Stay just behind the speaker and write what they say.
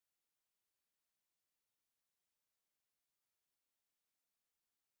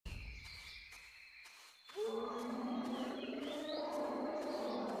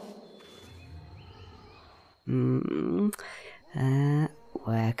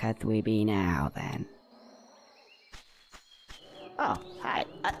Where could we be now, then? Oh, hi.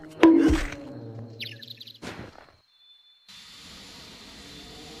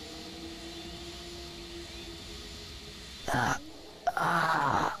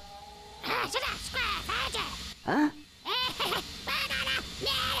 Huh?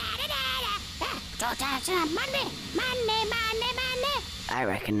 I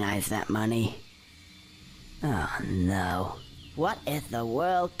recognize that money. Oh no. What is the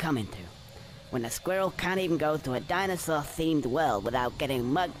world coming to? When a squirrel can't even go to a dinosaur-themed world without getting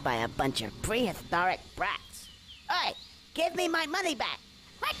mugged by a bunch of prehistoric brats. Oi! Give me my money back!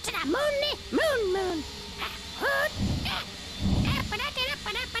 What's the moon?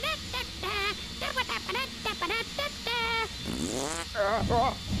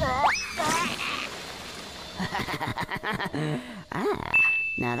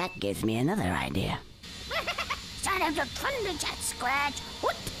 Now that gives me another idea. Son of the thunderjet, Scratch!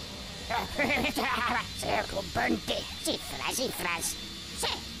 What? Circle bunte, cifras. Se,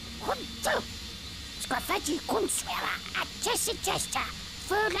 hunto. Squafetti kunswera, a chesta,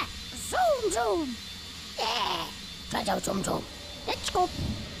 furla, zoom. Yeah, zoom. Let's go.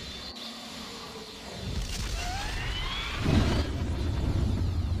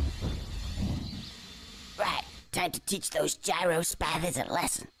 Right, time to teach those gyro spathers a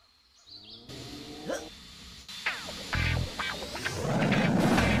lesson.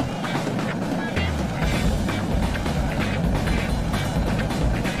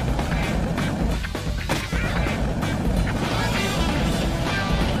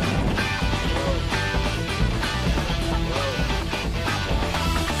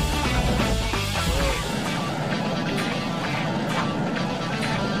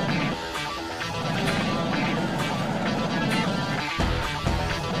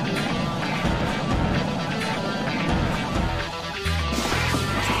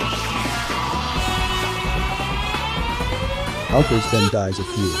 Conkers then dies a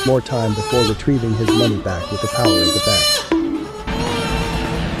few more time before retrieving his money back with the power of the bat.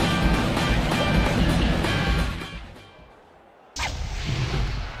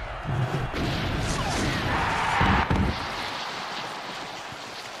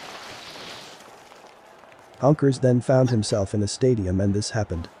 Conkers then found himself in a stadium and this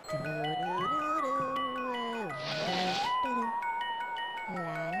happened.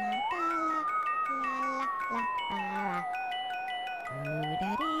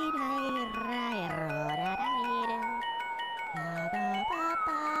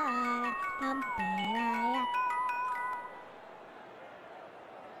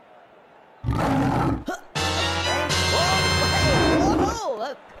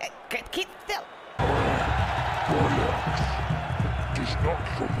 Keep still. He's not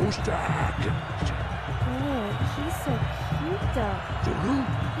supposed to happen. Oh, he's so cute though.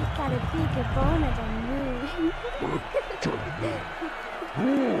 He's got a bigger boner than me.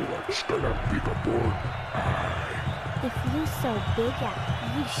 What's gonna be a boy? If you're so big,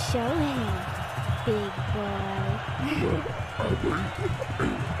 you show him, big boy.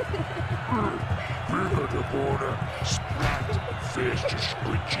 Bigger the border, splat, face to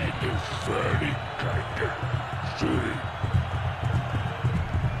squidgy is very kinda. See?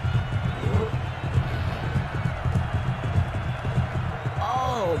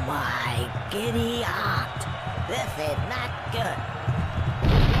 Oh my giddy aunt. This is not good.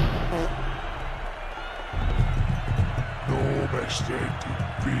 No mistake,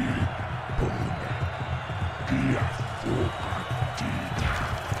 big boner. Dia fucking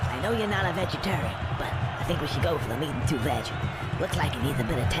I know you're not a vegetarian, but I think we should go for the meat and two veg. Looks like it needs a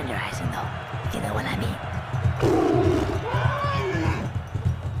bit of tenderizing though. You know what I mean?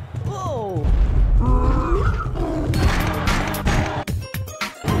 Whoa!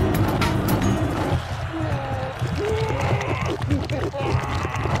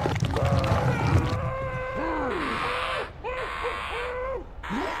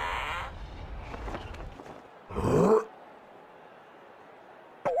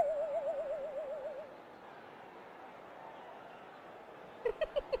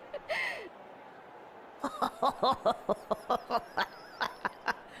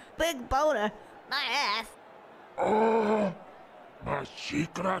 Big boner, my ass. Oh, ma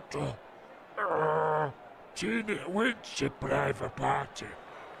secreto. Tieni Minxei private party.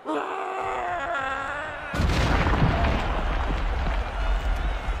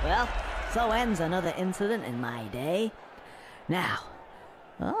 Well, so ends another incident in my day. Now,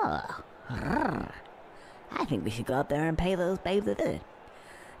 I think we should go up there and pay those babes that did it.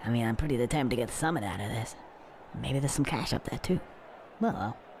 I mean, I'm pretty determined to get something out of this. Maybe there's some cash up there too.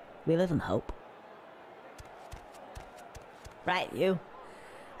 Well, we live in hope. Right, you.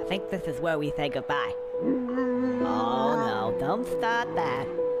 I think this is where we say goodbye. Oh no, don't start that.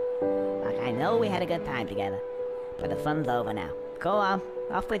 Like, I know we had a good time together, but the fun's over now. Go on,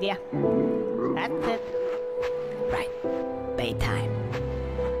 off with you. That's it. Right, bedtime.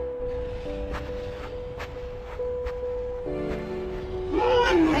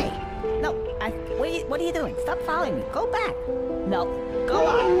 Hey, no, what are you doing? Stop following me. Go back. No, go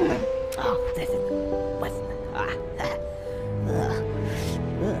on. Oh, this is... What's...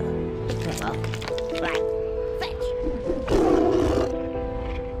 Right, fetch.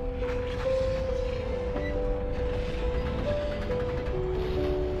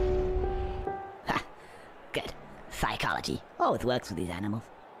 Ha, good. Psychology. Always works with these animals.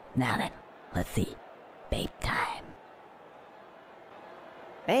 Now then, let's see. Babe time.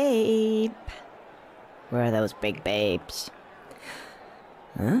 Babe. Where are those big babes?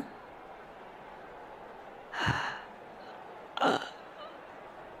 Huh?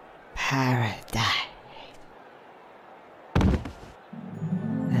 Paradise.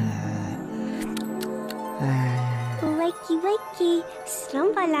 Wakey, wakey,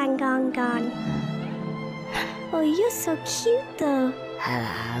 slumberlangongon. Oh, you're so cute, though.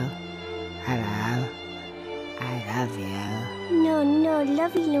 Hello. Hello. I love you. No, no,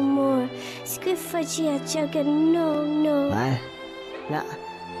 love you no more. Squiffudgy, Jugger, no, no. What? No.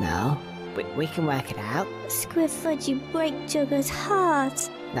 No. We can work it out. Squiffudgy, break Jugger's heart.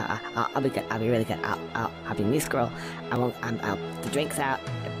 No, I'll be good. I'll be really good. I'll be Miss Squirrel. The drink's out.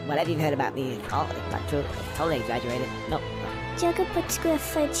 Whatever you've heard about me is all not true. It's totally exaggerated. No. Jugger put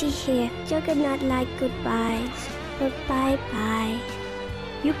Squiffudgy here. Jugger not like goodbyes. But bye-bye.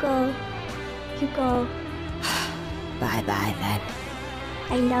 You go. You go. Bye-bye then.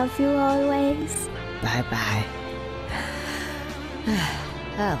 I love you always. Bye-bye.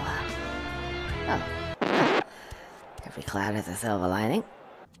 Oh well. Oh. Every cloud has a silver lining.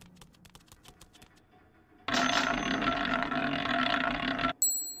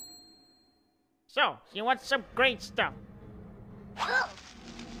 So, you want some great stuff?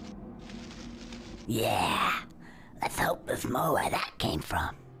 Yeah. Let's hope there's more where that came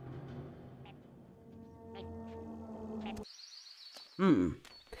from.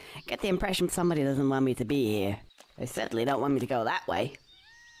 Get the impression somebody doesn't want me to be here. They certainly don't want me to go that way.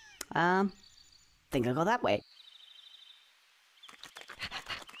 Think I'll go that way.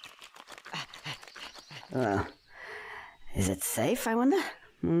 Is it safe, I wonder?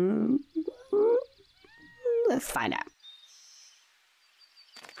 Let's find out.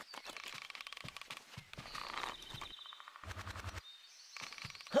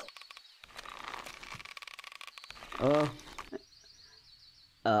 Oh.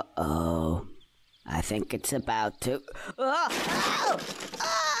 Uh-oh. I think it's about to... Oh!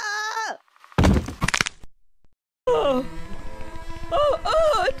 Oh!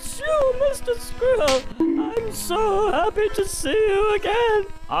 Oh, it's you, Mr. Squirrel. I'm so happy to see you again.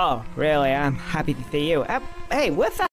 Oh, really? I'm happy to see you. Hey, what's that?